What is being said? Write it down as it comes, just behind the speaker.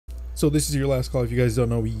So this is your last call. If you guys don't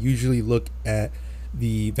know, we usually look at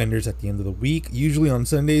the vendors at the end of the week, usually on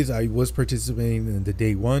Sundays. I was participating in the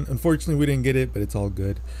day one. Unfortunately, we didn't get it, but it's all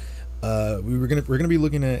good. We're gonna be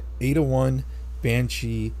looking at 801,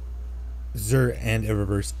 Banshee, Xur, and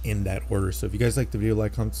Eververse in that order. So if you guys like the video,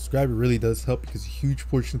 like, comment, subscribe. It really does help because a huge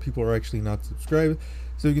portion of people are actually not subscribed.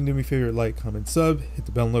 So you can do me a favor, like, comment, sub, hit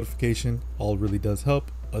the bell notification. All really does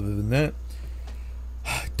help. Other than that,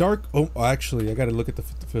 dark. Oh, actually, I gotta look at the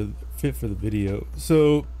fit for the video.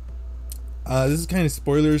 So this is kind of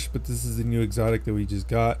spoilers, but this is the new exotic that we just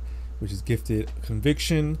got, which is gifted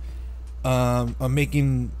conviction. I'm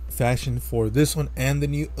making fashion for this one and the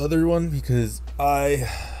new other one because I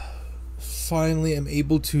finally am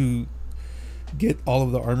able to get all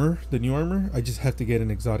of the armor, the new armor. I just have to get an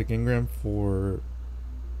exotic engram for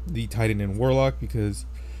the Titan and Warlock because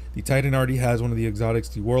the Titan already has one of the exotics.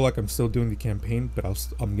 The Warlock, I'm still doing the campaign, but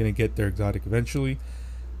I'm gonna get their exotic eventually.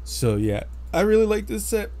 So yeah, I really like this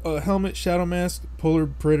set. Helmet, Shadow Mask, Polar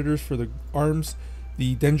Predators for the arms,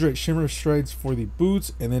 the Dendrite Shimmer Strides for the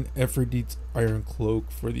boots, and then Aphrodite's Iron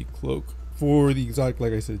Cloak for the cloak. For the exotic,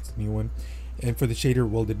 like I said, it's a new one. And for the shader,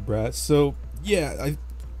 Welded Brass. So yeah,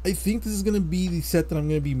 I think this is gonna be the set that I'm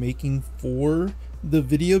gonna be making for the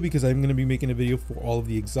video because I'm gonna be making a video for all of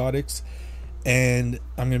the exotics, and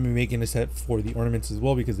I'm gonna be making a set for the ornaments as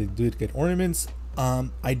well because they did get ornaments.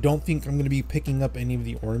 I don't think I'm gonna be picking up any of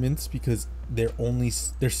the ornaments because they're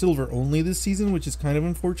silver only this season, which is kind of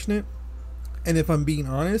unfortunate. And if I'm being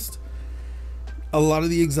honest, a lot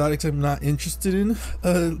of the exotics I'm not interested in.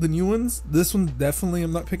 The new ones, this one definitely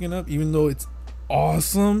I'm not picking up, even though it's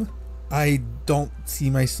awesome. I don't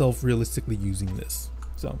see myself realistically using this.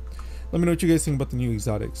 So let me know what you guys think about the new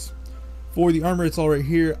exotics. For the armor, it's all right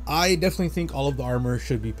here. I definitely think all of the armor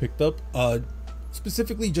should be picked up,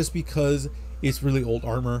 specifically just because it's really old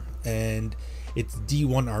armor and it's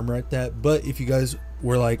D1 armor at that. But if you guys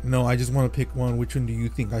were like, no, I just want to pick one, which one do you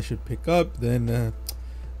think I should pick up, then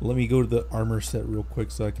let me go to the armor set real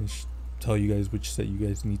quick so I can tell you guys which set you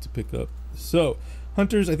guys need to pick up. So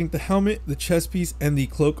hunters, I think the helmet, the chest piece, and the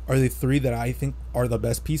cloak are the three that I think are the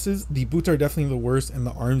best pieces. The boots are definitely the worst, and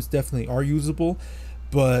the arms definitely are usable,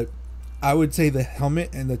 but I would say the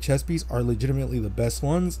helmet and the chest piece are legitimately the best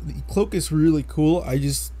ones. The cloak is really cool. I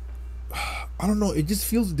don't know, it just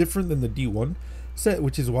feels different than the D1 set,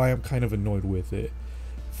 which is why I'm kind of annoyed with it.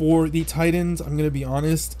 For the Titans, I'm gonna be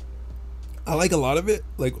honest, I like a lot of it,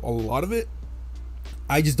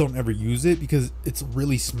 I just don't ever use it because it's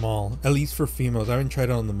really small, at least for females. I haven't tried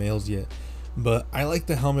it on the males yet, but I like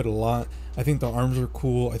the helmet a lot. I think the arms are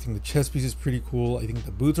cool. I think the chest piece is pretty cool. I think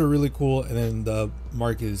the boots are really cool, and then the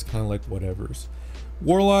mark is kind of like whatever's.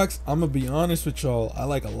 Warlocks, I'm gonna be honest with y'all, I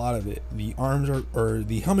like a lot of it. The arms or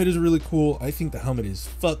the helmet is really cool. I think the helmet is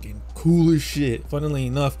fucking cool as shit. Funnily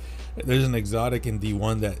enough, there's an exotic in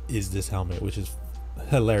D1 that is this helmet, which is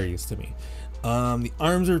hilarious to me. The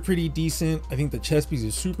arms are pretty decent. I think the chest piece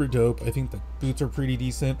is super dope. I think the boots are pretty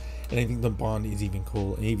decent, and I think the bond is even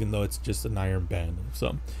cool, even though it's just an iron band.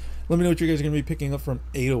 So let me know what you guys are gonna be picking up from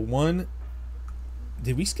 801.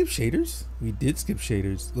 Did we skip shaders? We did skip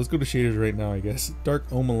shaders. Let's go to shaders right now, I guess. Dark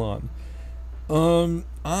Omelon.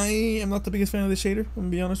 I am not the biggest fan of the shader, I'm gonna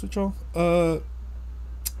be honest with y'all.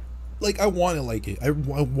 Like, I want to like it. I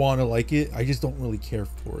want to like it. I just don't really care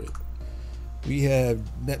for it. We have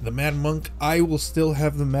the Mad Monk. I will still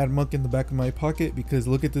have the Mad Monk in the back of my pocket because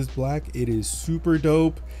look at this black. It is super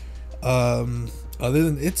dope. Other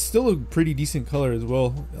than, it's still a pretty decent color as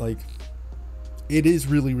well. Like, it is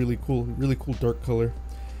really cool. Really cool dark color.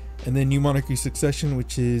 And then New Monarchy Succession,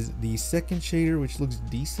 which is the second shader, which looks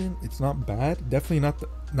decent. It's not bad. Definitely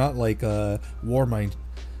not like Warmind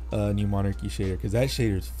New Monarchy shader, because that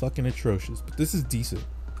shader is fucking atrocious. But this is decent.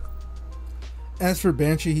 As for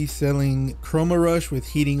Banshee, he's selling Chroma Rush with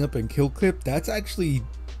heating up and kill clip. That's actually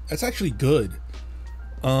good.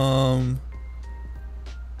 Oh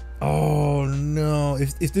no,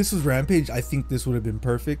 if this was Rampage, I think this would have been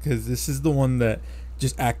perfect because this is the one that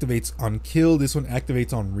just activates on kill. This one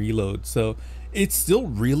activates on reload, so it's still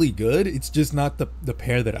really good. It's just not the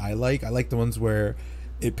pair that I like. I like the ones where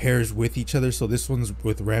it pairs with each other. So this one's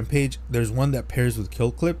with Rampage. There's one that pairs with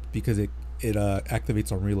kill clip because it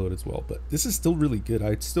activates on reload as well. But this is still really good.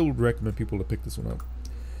 I'd still recommend people to pick this one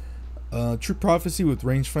up. True Prophecy with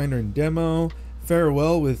Rangefinder and Demo.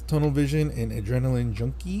 Farewell with Tunnel Vision and Adrenaline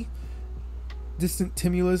Junkie. Distant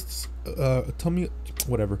Timulus,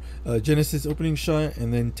 Genesis Opening Shot,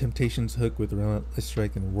 and then Temptation's Hook with Relentless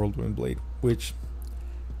Strike and Whirlwind Blade, which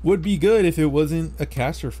would be good if it wasn't a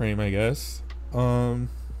caster frame, I guess.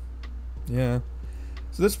 Yeah.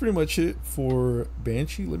 So that's pretty much it for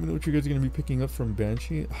Banshee. Let me know what you guys are gonna be picking up from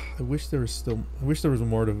Banshee. I wish there was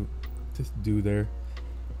more to do there.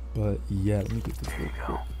 But yeah, let me get this real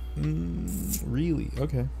quick. Really?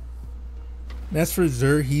 Okay. And as for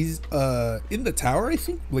Xur, he's in the tower, I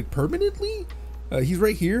think, like permanently. He's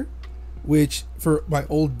right here, which for my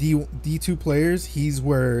old D2 players, he's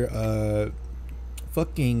where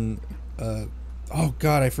fucking oh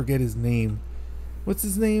god, I forget his name. What's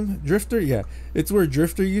his name? Drifter? Yeah, it's where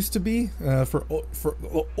Drifter used to be. For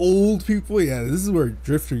old people, yeah, this is where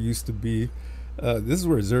Drifter used to be. This is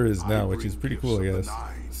where Xur is now, which is pretty cool, I guess.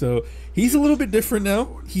 So he's a little bit different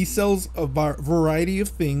now. He sells a variety of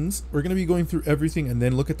things. We're gonna be going through everything and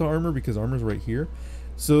then look at the armor, because armor's right here.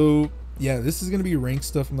 So yeah, this is gonna be ranked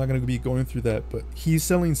stuff. I'm not gonna be going through that, but he's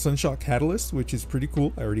selling Sunshot Catalyst, which is pretty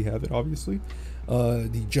cool. I already have it, obviously.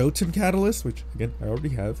 The Jotun Catalyst, which again I already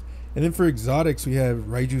have. And then for exotics, we have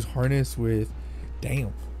Raiju's Harness with,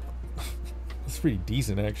 damn, that's pretty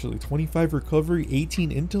decent actually. 25 recovery, 18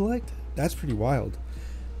 intellect. That's pretty wild.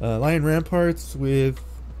 Lion Ramparts with,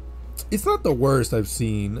 it's not the worst I've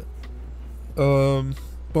seen.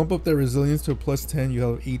 Bump up their resilience to a +10. You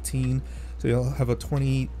have 18, so you'll have a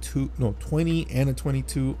 20 and a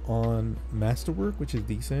 22 on Masterwork, which is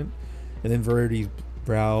decent. And then Verity's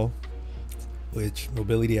Brow, which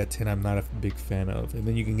mobility at 10 I'm not a big fan of. And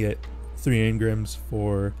then you can get 3 engrams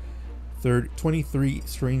for 23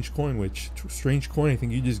 strange coin, which strange coin I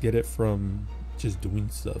think you just get it from just doing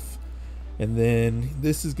stuff. And then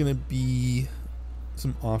this is gonna be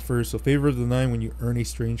some offers. So favor of the 9, when you earn a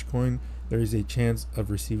strange coin, there is a chance of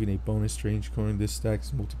receiving a bonus strange coin. This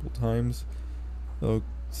stacks multiple times. Oh,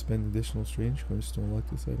 spend additional strange coins to unlock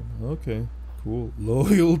this item. Okay, cool.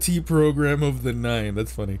 Loyalty program of the 9.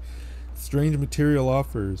 That's funny. Strange material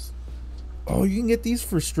offers. Oh, you can get these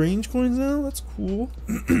for strange coins now? That's cool.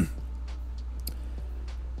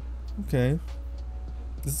 Okay.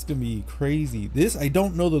 This is gonna be crazy. This, I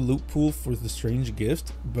don't know the loot pool for the strange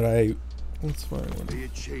gift, but let's find one.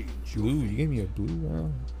 Blue, you gave me a blue?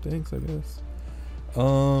 Wow, thanks, I guess.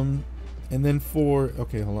 And then for,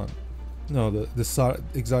 okay, hold on. No, the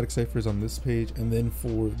exotic ciphers on this page, and then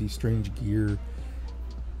for the strange gear.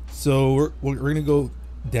 So we're gonna go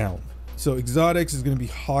down. So exotics is going to be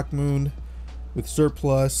Hawkmoon with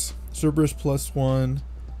Surplus, Cerberus +1,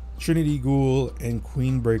 Trinity Ghoul, and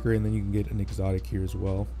Queenbreaker, and then you can get an exotic here as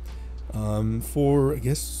well. For, I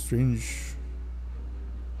guess, strange,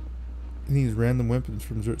 these random weapons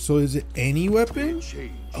from Xur. So is it any weapon?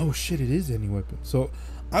 Oh shit, it is any weapon. So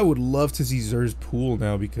I would love to see Xur's pool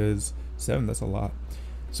now, because 7, that's a lot.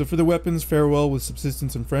 So for the weapons, Farewell with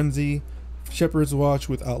Subsistence and Frenzy, Shepherd's Watch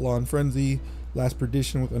with Outlaw and Frenzy, Last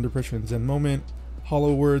Perdition with Under Pressure and Zen Moment,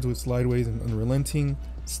 Hollow Words with Slideways and Unrelenting,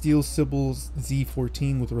 Steel Sibyl's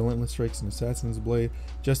Z14 with Relentless Strikes and Assassin's Blade,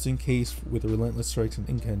 Just in Case with Relentless Strikes and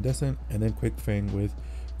Incandescent, and then Quick Fang with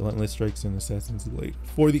Relentless Strikes and Assassin's Blade.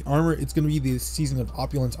 For the armor, it's going to be the Season of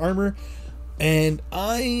Opulence armor, and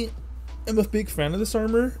I am a big fan of this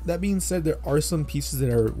armor. That being said, there are some pieces that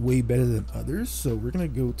are way better than others, so we're going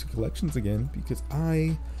to go to collections again, because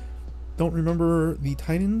I don't remember the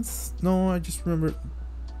Titans. No, I just remember,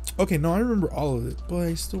 okay, no, I remember all of it, but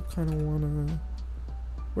I still kind of want to,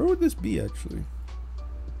 where would this be actually?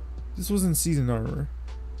 This wasn't season armor.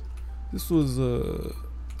 This was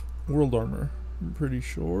world armor, I'm pretty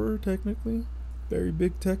sure, technically. Very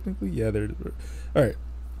big technically. Yeah, there it is. Alright,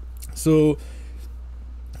 so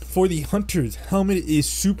for the Hunter's helmet is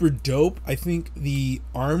super dope. I think the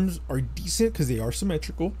arms are decent because they are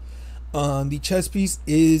symmetrical. The chest piece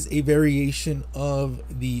is a variation of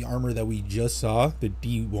the armor that we just saw, the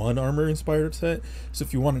D1 armor inspired set. So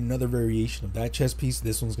if you want another variation of that chest piece,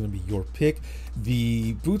 this one's going to be your pick.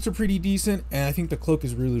 The boots are pretty decent, and I think the cloak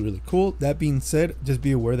is really, really cool. That being said, just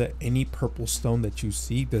be aware that any purple stone that you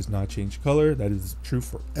see does not change color. That is true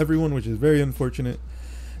for everyone, which is very unfortunate.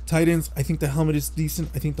 Titans, I think the helmet is decent.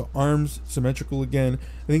 I think the arms symmetrical again.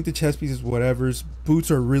 I think the chest piece is whatever's.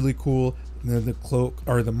 Boots are really cool. And then the cloak,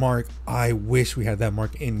 or the mark, I wish we had that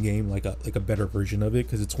mark in game, like a better version of it,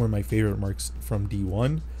 because it's one of my favorite marks from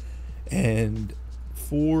D1. And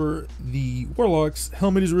for the Warlocks,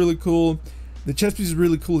 helmet is really cool. The chest piece is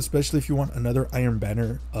really cool, especially if you want another Iron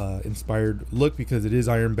Banner inspired look, because it is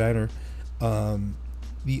Iron Banner.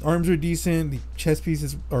 The arms are decent, the chest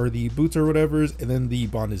pieces, or the boots are whatever's, and then the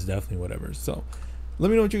bond is definitely whatever. So let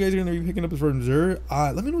me know what you guys are going to be picking up from Xur.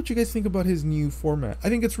 Let me know what you guys think about his new format. I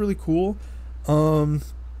think it's really cool.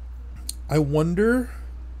 I wonder,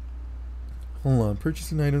 hold on,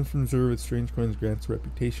 purchasing items from Xur with strange coins grants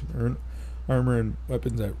reputation, earn armor and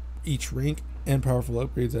weapons at each rank, and powerful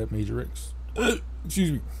upgrades at major ranks.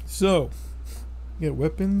 Excuse me. So Get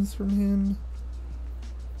weapons from him.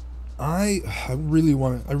 I really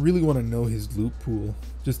want to know his loot pool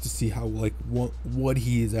just to see how like what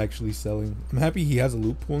he is actually selling. I'm happy he has a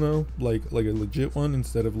loot pool now, like a legit one,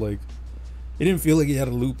 instead of like it didn't feel like he had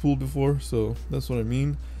a loot pool before, so that's what I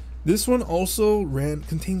mean. This one also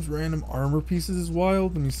contains random armor pieces as well.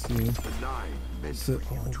 Let me see. So,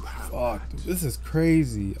 oh fuck, dude, this is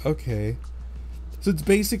crazy. Okay, so it's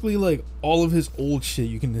basically like all of his old shit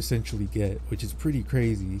you can essentially get, which is pretty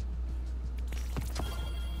crazy.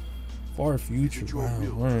 Far future. Wow.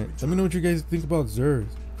 Alright, let me know what you guys think about Xur.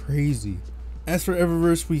 Crazy. As for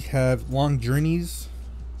Eververse, we have Long Journeys,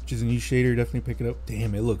 which is a new shader. Definitely pick it up.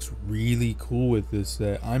 Damn, it looks really cool with this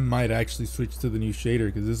set. I might actually switch to the new shader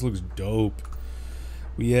because this looks dope.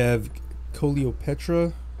 We have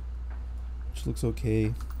Cleopatra, which looks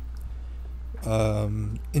okay.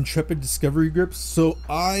 Intrepid Discovery Grips. So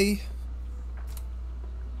I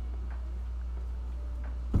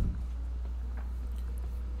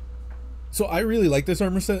really like this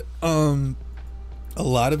armor set. A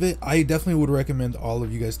lot of it. I definitely would recommend all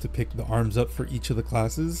of you guys to pick the arms up for each of the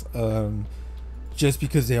classes, just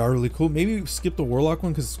because they are really cool. Maybe skip the Warlock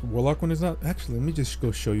one because Warlock one is not. Actually, let me just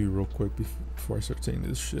go show you real quick before I start saying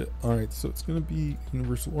this shit. All right, so it's gonna be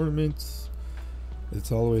Universal Ornaments.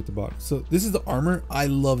 It's all the way at the bottom. So this is the armor. I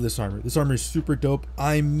love this armor. This armor is super dope.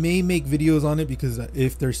 I may make videos on it because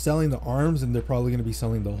if they're selling the arms, then they're probably gonna be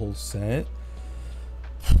selling the whole set.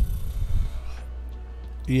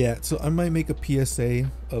 Yeah, so I might make a PSA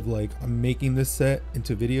of like I'm making this set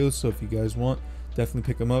into videos, so if you guys want, definitely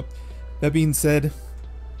pick them up. That being said,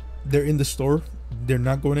 they're in the store, they're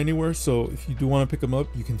not going anywhere, so if you do want to pick them up,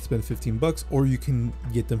 you can spend 15 bucks or you can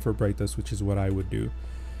get them for Bright Dust, which is what I would do.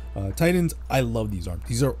 Titans, I love these arms.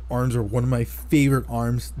 These arms are one of my favorite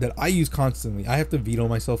arms that I use constantly. I have to veto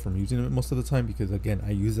myself from using it most of the time because again,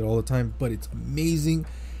 I use it all the time, but it's amazing.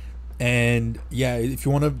 And yeah, if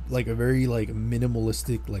you want to like a very like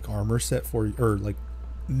minimalistic like armor set for, or like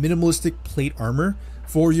minimalistic plate armor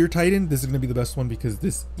for your Titan, this is going to be the best one because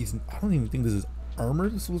this isn't, I don't even think this is armor.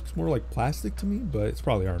 This looks more like plastic to me, but it's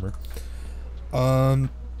probably armor. And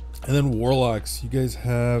then Warlocks, you guys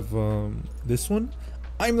have this one.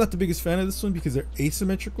 I'm not the biggest fan of this one because they're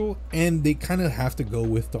asymmetrical and they kind of have to go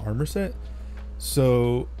with the armor set.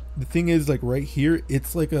 So the thing is, like right here,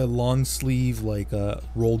 it's like a long sleeve, like a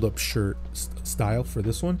rolled up shirt style for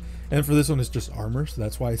this one, and for this one it's just armor, so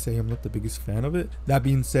that's why I say I'm not the biggest fan of it. That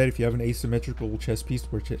being said, if you have an asymmetrical chest piece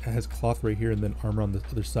which it has cloth right here and then armor on the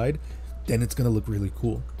other side, then it's gonna look really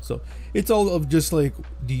cool. So it's all of just like,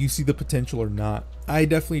 do you see the potential or not? I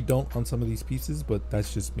definitely don't on some of these pieces, but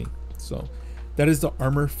that's just me. So that is the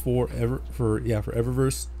armor for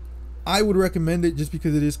Eververse. I would recommend it just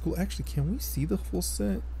because it is cool. Actually, can we see the full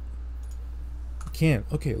set? Can't.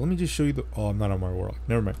 Okay, let me just show you the, oh, I'm not on my Warlock,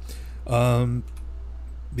 never mind.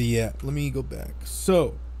 But yeah, let me go back.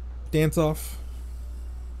 So dance off,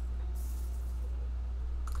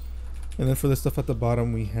 and then for the stuff at the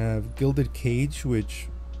bottom we have Gilded Cage, which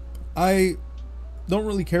I don't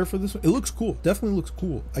really care for. This one, it looks cool, definitely looks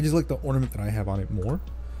cool. I just like the ornament that I have on it more.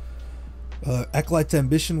 Acolyte's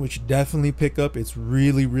Ambition, which definitely pick up. It's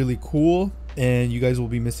really, really cool, and you guys will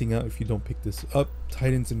be missing out if you don't pick this up.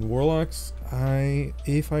 Titans and Warlocks,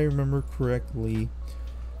 if I remember correctly,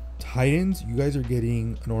 Titans, you guys are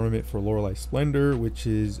getting an ornament for Lorelei Splendor, which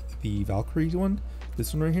is the Valkyrie one,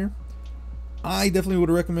 this one right here. I definitely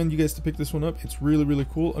would recommend you guys to pick this one up. It's really, really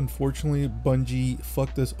cool. Unfortunately, Bungie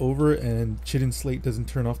fucked us over and Chit and Slate doesn't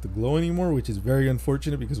turn off the glow anymore, which is very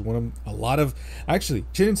unfortunate because actually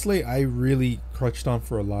Chit and Slate I really crutched on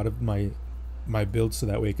for a lot of my builds, so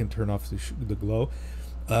that way it can turn off the glow.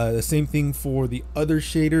 The same thing for the other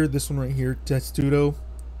shader, this one right here, Testudo.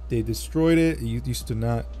 They destroyed it. It used to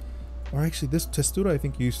not, or actually this Testudo I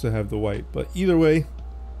think used to have the white, but either way,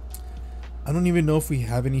 I don't even know if we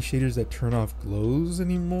have any shaders that turn off glows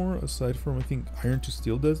anymore, aside from I think Iron to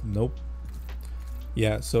Steel does. Nope.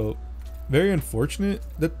 Yeah, so very unfortunate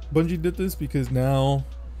that Bungie did this because now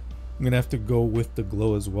I'm gonna have to go with the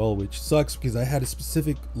glow as well, which sucks because I had a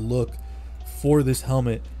specific look for this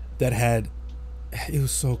helmet that had, it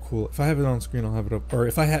was so cool. If I have it on screen I'll have it up, or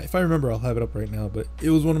if I remember I'll have it up right now, but it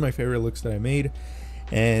was one of my favorite looks that I made,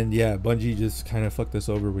 and yeah, Bungie just kind of fucked us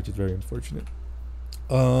over, which is very unfortunate.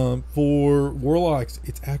 For Warlocks,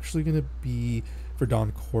 it's actually going to be for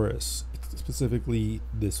Dawn Chorus, specifically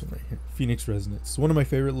this one right here, Phoenix Resonance. One of my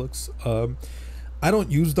favorite looks. I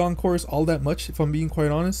don't use Dawn Chorus all that much, if I'm being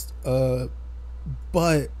quite honest,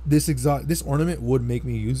 but this ornament would make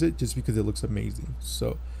me use it just because it looks amazing.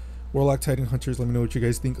 So Warlock, Titan, Hunters, let me know what you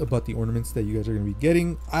guys think about the ornaments that you guys are going to be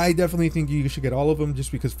getting. I definitely think you should get all of them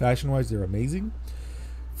just because fashion-wise, they're amazing.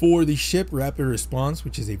 For the ship, Rapid Response,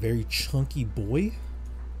 which is a very chunky boy.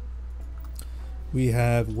 We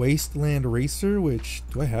have Wasteland Racer, which...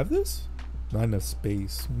 Do I have this? Not enough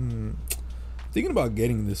space. Thinking about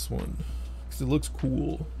getting this one because it looks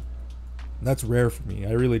cool. That's rare for me.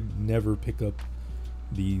 I really never pick up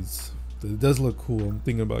these. It does look cool. I'm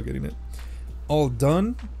thinking about getting it. All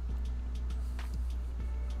done.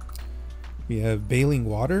 We have Bailing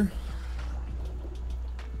Water.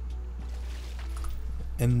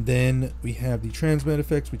 And then we have the Transmit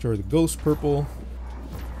effects, which are the Ghost Purple.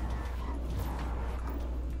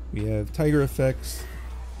 We have Tiger effects.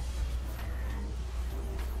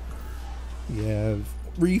 We have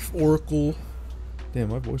Reef Oracle. Damn,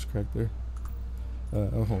 my voice cracked there. Oh,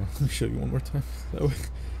 hold on. Let me show you one more time. That way.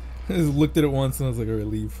 I just looked at it once and I was like, alright,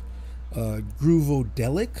 leave.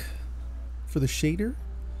 Groovodelic for the shader.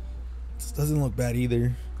 This doesn't look bad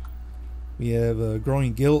either. We have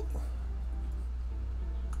Growing Guilt.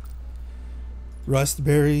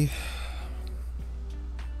 Rustberry.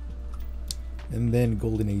 And then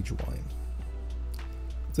Golden Age Wine.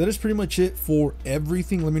 So that is pretty much it for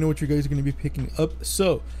everything. Let me know what you guys are going to be picking up.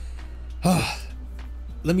 So,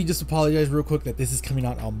 let me just apologize real quick that this is coming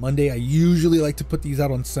out on Monday. I usually like to put these out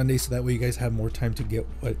on Sunday so that way you guys have more time to get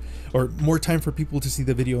what, or more time for people to see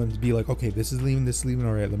the video and be like, okay, this is leaving, this is leaving.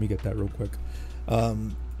 All right, let me get that real quick.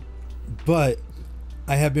 But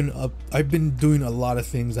I've been doing a lot of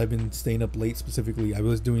things. I've been staying up late. Specifically, I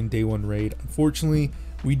was doing day one raid. Unfortunately,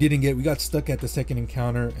 we got stuck at the second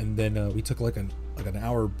encounter, and then we took like an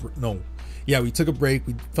hour. We took a break.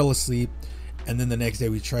 We fell asleep, and then the next day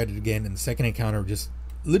we tried it again, and the second encounter just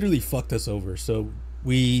literally fucked us over. So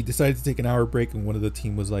we decided to take an hour break, and one of the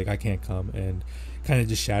team was like, I can't come, and kind of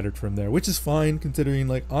just shattered from there, which is fine considering,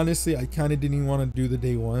 like, honestly, I kind of didn't even want to do the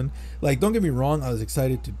day one. Like, don't get me wrong, I was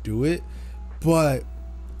excited to do it, but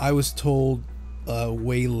I was told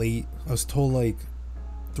way late. I was told like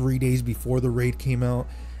 3 days before the raid came out,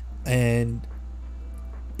 and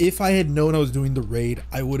if I had known I was doing the raid,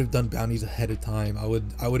 I would have done bounties ahead of time. I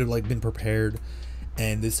would have like been prepared,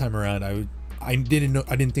 and this time around I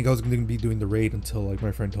didn't think I was going to be doing the raid until like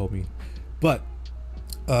my friend told me. But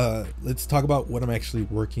let's talk about what I'm actually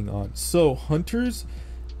working on. So Hunters,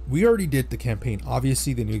 we already did the campaign.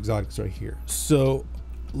 Obviously the new exotics right here. So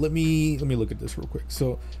let me look at this real quick.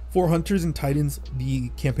 So for Hunters and Titans, the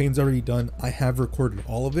campaign's already done. I have recorded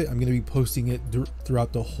all of it. I'm going to be posting it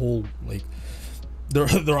throughout the whole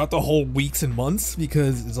weeks and months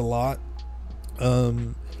because it's a lot.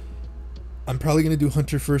 I'm probably going to do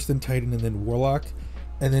Hunter first, then Titan, and then Warlock.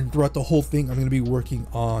 And then throughout the whole thing, I'm going to be working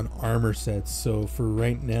on armor sets. So for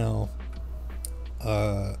right now,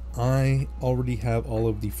 I already have all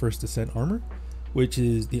of the First Ascent armor, which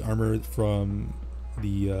is the armor from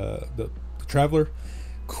the Traveler.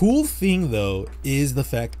 Cool thing though is the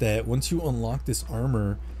fact that once you unlock this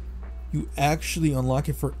armor, you actually unlock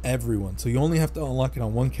it for everyone. So you only have to unlock it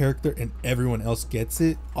on one character and everyone else gets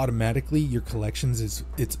it automatically. Your collections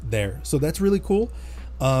it's there. So that's really cool.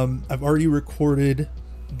 I've already recorded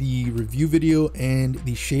the review video and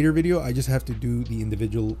the shader video. I just have to do the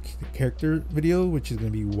individual character video, which is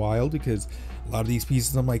going to be wild because a lot of these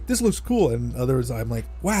pieces I'm like, this looks cool, and others I'm like,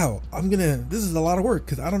 wow, this is a lot of work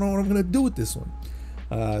because I don't know what I'm gonna do with this one.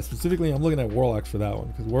 Specifically, I'm looking at Warlocks for that one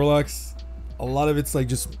because Warlocks, a lot of it's like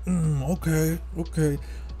just okay.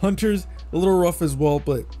 Hunters, a little rough as well,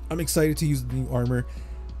 but I'm excited to use the new armor.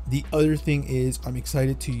 The other thing is I'm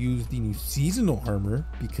excited to use the new seasonal armor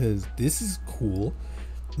because this is cool.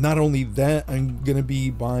 Not only that, I'm gonna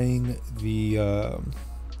be buying the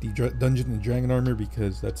Dungeon and Dragon armor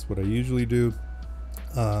because that's what I usually do.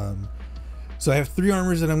 So I have 3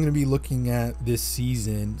 armors that I'm going to be looking at this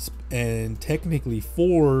season, and technically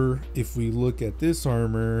 4 if we look at this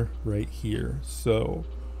armor right here. So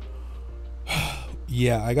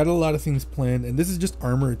yeah, I got a lot of things planned, and this is just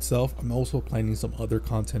armor itself. I'm also planning some other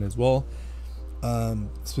content as well,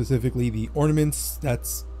 specifically the ornaments.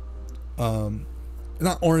 That's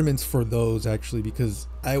not ornaments for those actually, because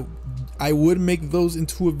I would make those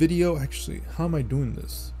into a video. Actually, how am I doing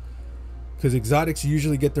this? Because exotics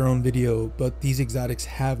usually get their own video, but these exotics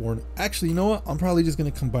have ornament. Actually, you know what? I'm probably just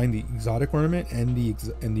going to combine the exotic ornament and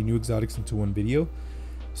the new exotics into one video,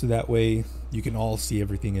 so that way you can all see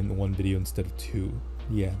everything in one video instead of 2.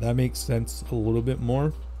 Yeah, that makes sense a little bit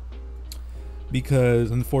more. Because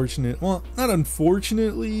well, not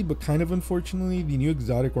unfortunately, but kind of unfortunately, the new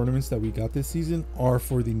exotic ornaments that we got this season are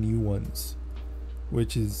for the new ones,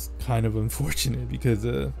 which is kind of unfortunate because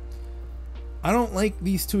I don't like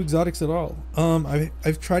these two exotics at all.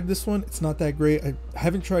 I've tried this one. It's not that great. I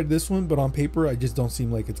haven't tried this one, but on paper, I just don't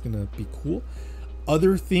seem like it's gonna be cool.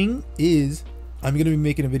 Other thing is, I'm gonna be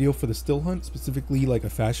making a video for the still hunt, specifically like a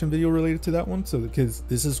fashion video related to that one. So because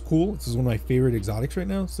this is cool, this is one of my favorite exotics right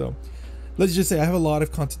now. So let's just say I have a lot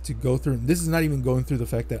of content to go through. And this is not even going through the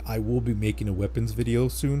fact that I will be making a weapons video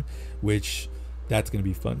soon, which that's gonna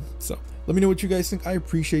be fun. So let me know what you guys think. I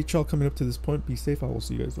appreciate y'all coming up to this point. Be safe. I will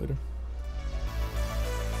see you guys later.